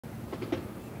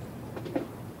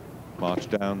march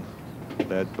down,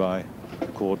 led by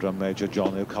Corps Drum Major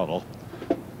John O'Connell.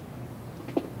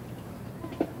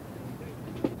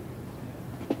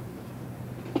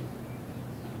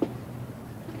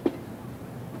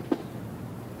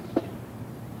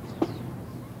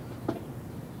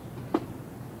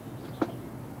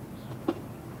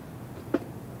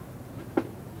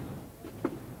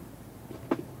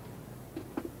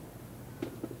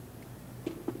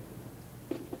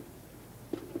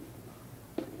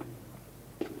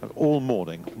 All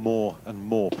morning, more and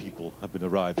more people have been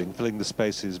arriving, filling the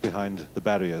spaces behind the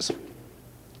barriers.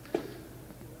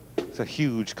 It's a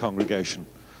huge congregation.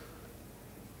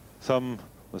 Some,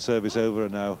 the service over, are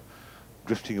now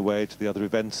drifting away to the other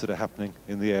events that are happening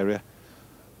in the area,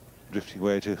 drifting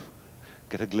away to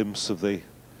get a glimpse of the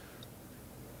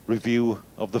review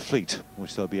of the fleet,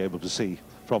 which they'll be able to see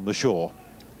from the shore.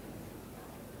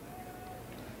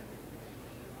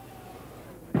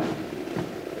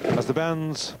 As the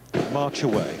bands march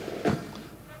away,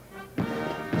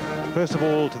 first of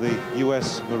all to the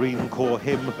US Marine Corps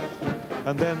hymn,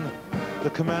 and then the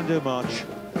Commando March,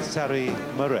 Sari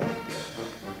Mare.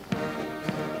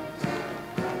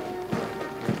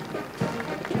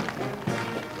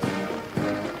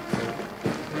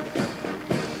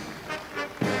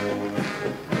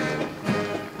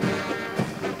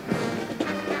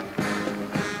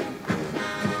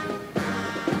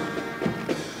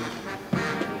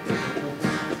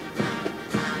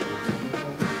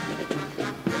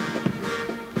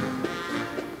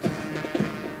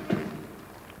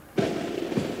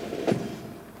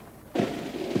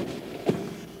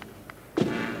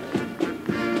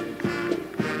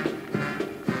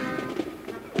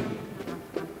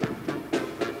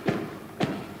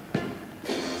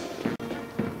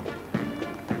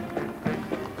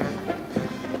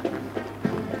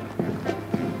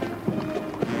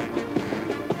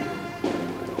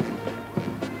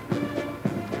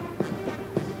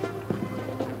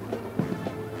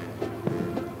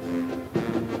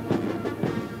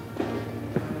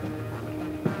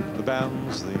 The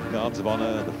bands, the Guards of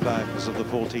Honour, the flags of the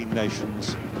 14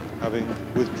 nations having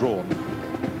withdrawn.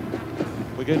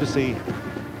 We're going to see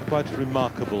a quite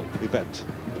remarkable event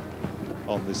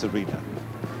on this arena.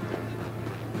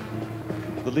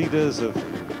 The leaders of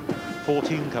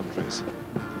 14 countries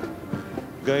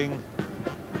going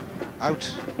out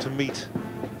to meet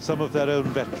some of their own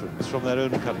veterans from their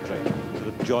own country that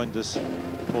have joined us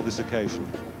for this occasion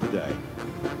today.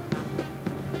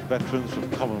 Veterans from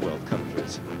Commonwealth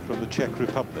countries, from the Czech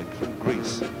Republic, from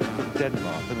Greece, from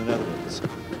Denmark and the Netherlands,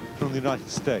 from the United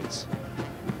States,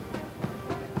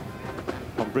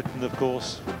 from Britain, of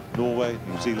course, from Norway,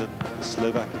 New Zealand, the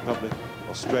Slovak Republic,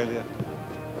 Australia,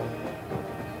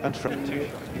 and France.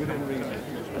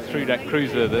 Through that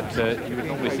cruiser that you would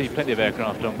normally see plenty of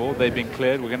aircraft on board. They've been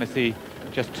cleared. We're going to see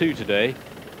just two today.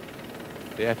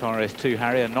 The FRS-2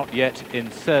 Harrier, not yet in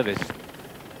service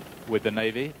with the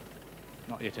Navy.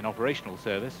 Not yet in operational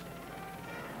service.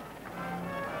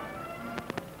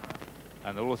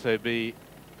 And there'll also be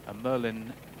a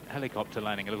Merlin helicopter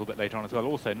landing a little bit later on as well,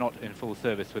 also not in full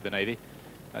service with the Navy.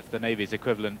 That's the Navy's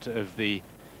equivalent of the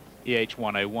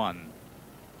EH-101.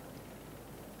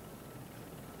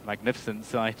 Magnificent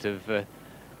sight of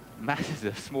masses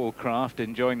of small craft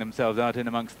enjoying themselves out in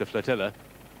amongst the flotilla.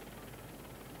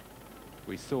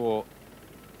 We saw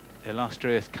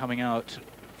Illustrious coming out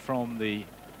from the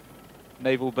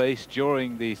naval base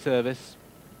during the service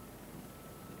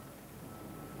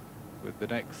with the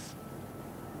next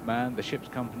man, the ship's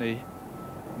company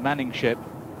manning ship.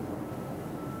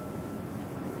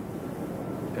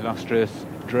 Illustrious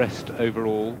dressed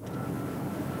overall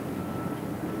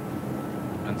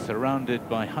and surrounded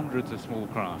by hundreds of small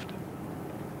craft.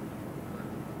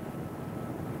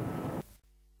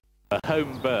 A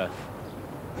home berth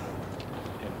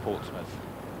in Portsmouth.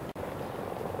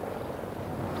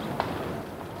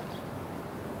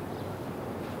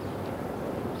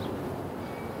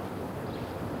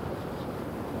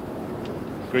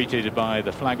 Greeted by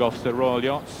the Flag Officer Royal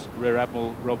Yachts, Rear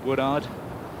Admiral Rob Woodard,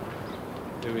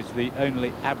 who is the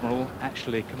only admiral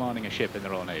actually commanding a ship in the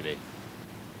Royal Navy.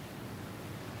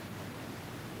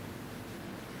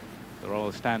 The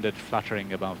Royal Standard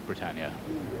fluttering above Britannia.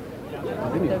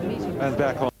 And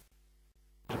back on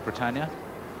Britannia.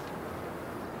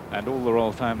 And all the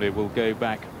Royal family will go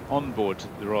back on board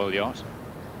the Royal Yacht,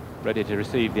 ready to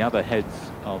receive the other heads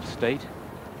of state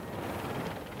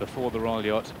before the Royal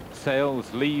Yacht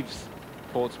sails, leaves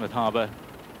Portsmouth Harbour,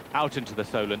 out into the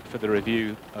Solent for the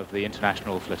review of the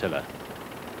international flotilla.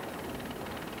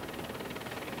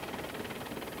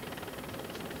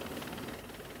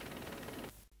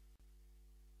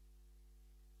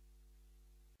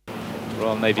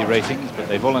 Royal Navy ratings, but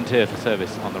they volunteer for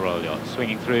service on the Royal Yacht.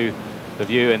 Swinging through the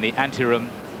view in the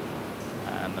anteroom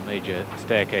and the major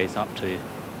staircase up to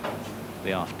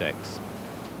the aft decks.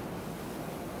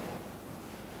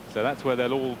 So that's where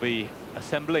they'll all be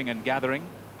assembling and gathering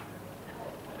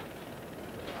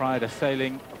prior to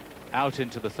sailing out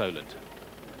into the Solent.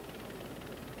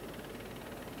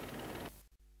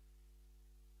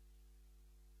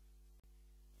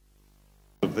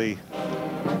 Of the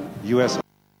US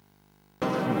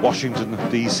Washington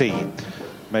DC,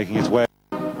 making its way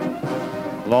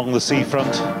along the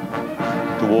seafront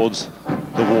towards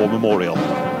the War Memorial.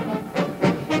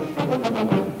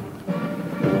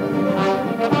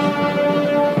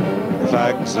 The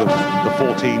flags of the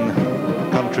 14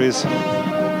 countries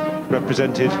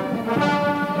represented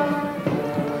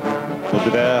will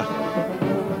be there,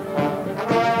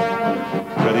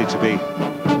 ready to be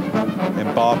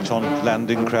embarked on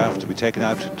landing craft to be taken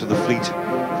out to the fleet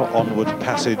for onward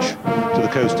passage to the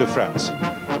coast of France.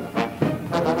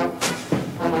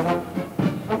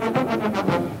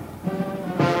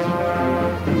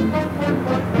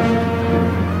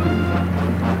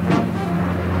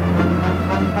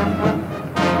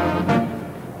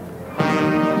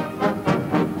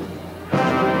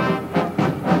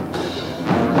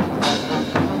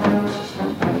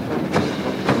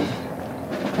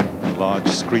 Large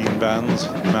screen bands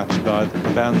matched by the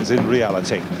bands in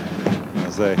reality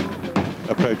as they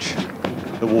approach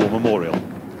the War Memorial.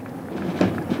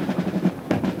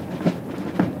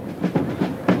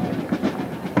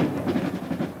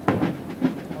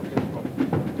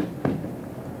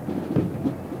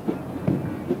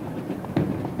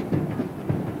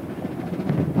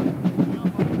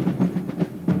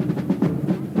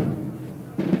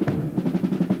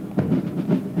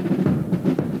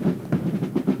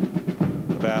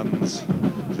 Bands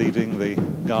leading the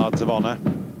Guards of Honour.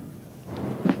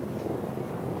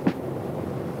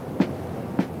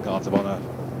 Guards of Honour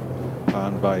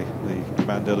found by the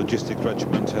Commando Logistic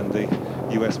Regiment and the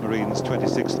US Marines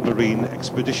 26th Marine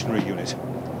Expeditionary Unit.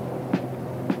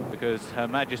 Because Her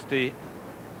Majesty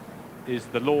is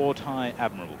the Lord High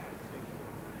Admiral.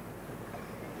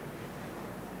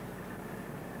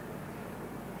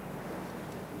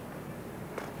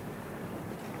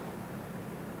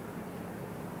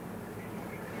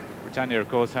 Britannia, of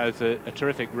course, has a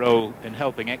terrific role in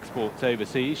helping exports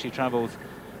overseas. She travels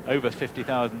over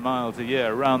 50,000 miles a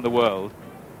year around the world,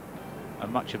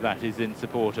 and much of that is in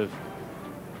support of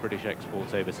British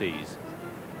exports overseas.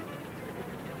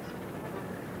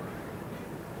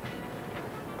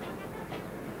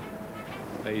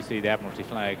 There you see the Admiralty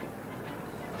flag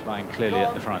flying clearly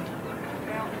at the front.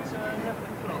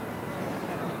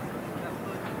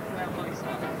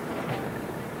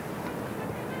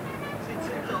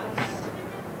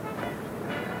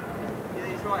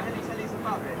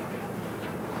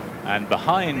 And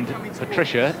behind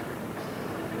Patricia,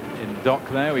 in dock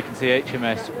there, we can see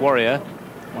HMS Warrior,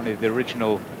 one of the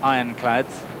original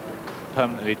ironclads,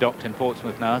 permanently docked in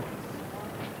Portsmouth now.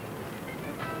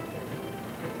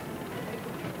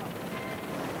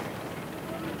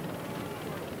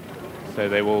 So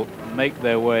they will make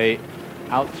their way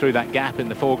out through that gap in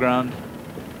the foreground,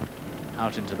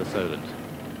 out into the Solent.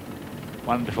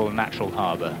 Wonderful natural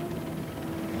harbour.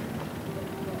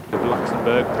 Of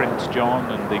Luxembourg, Prince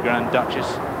John and the Grand Duchess,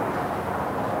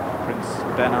 Prince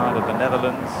Bernhard of the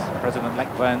Netherlands, President Lech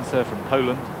Walesa from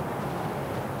Poland,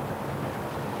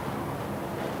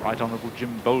 Right Honourable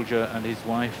Jim Bolger and his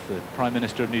wife, the Prime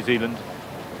Minister of New Zealand,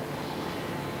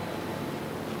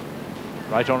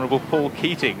 Right Honourable Paul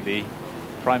Keating, the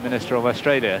Prime Minister of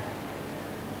Australia.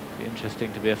 Be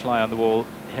interesting to be a fly on the wall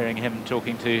hearing him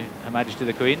talking to Her Majesty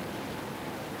the Queen.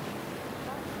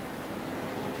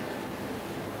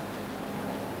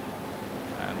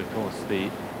 Of course, the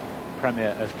Premier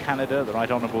of Canada, the Right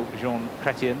Honourable Jean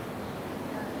Chrétien,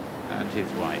 and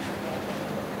his wife.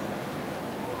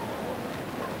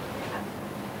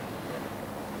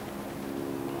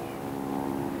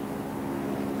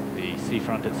 The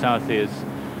seafront at Southsea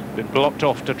has been blocked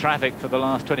off to traffic for the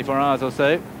last 24 hours or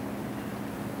so.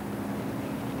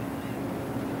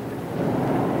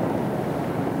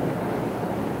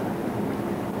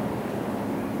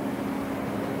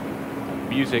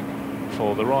 Music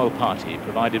for the Royal Party,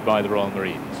 provided by the Royal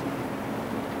Marines.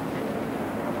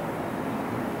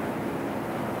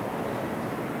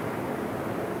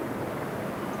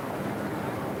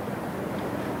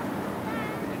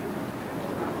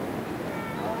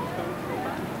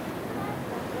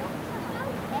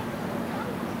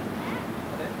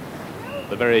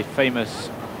 The very famous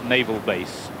naval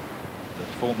base, the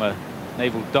former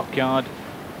naval dockyard,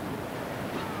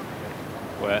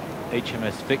 where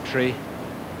HMS Victory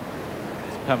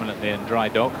is permanently in dry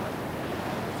dock,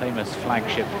 famous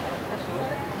flagship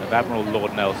of Admiral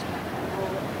Lord Nelson.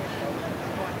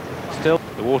 Still,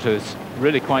 the water's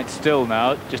really quite still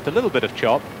now, just a little bit of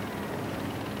chop.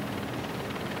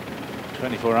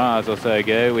 24 hours or so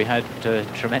ago, we had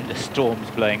tremendous storms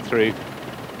blowing through.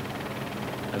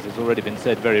 As has already been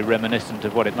said, very reminiscent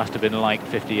of what it must have been like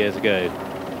 50 years ago.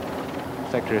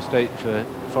 Secretary of State for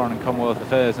Foreign and Commonwealth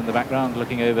Affairs in the background,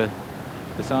 looking over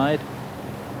the side.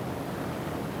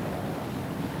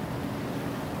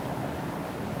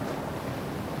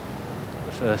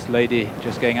 The First Lady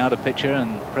just going out of picture,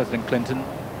 and President Clinton.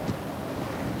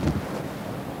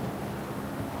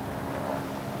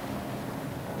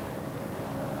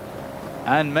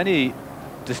 And many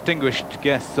distinguished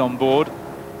guests on board,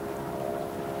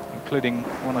 including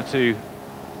one or two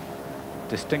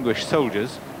distinguished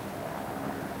soldiers.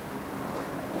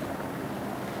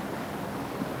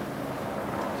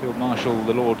 Field Marshal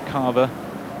the Lord Carver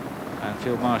and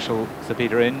Field Marshal Sir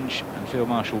Peter Inge and Field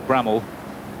Marshal Bramall,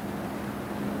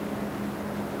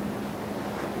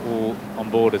 all on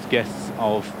board as guests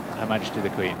of Her Majesty the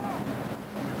Queen.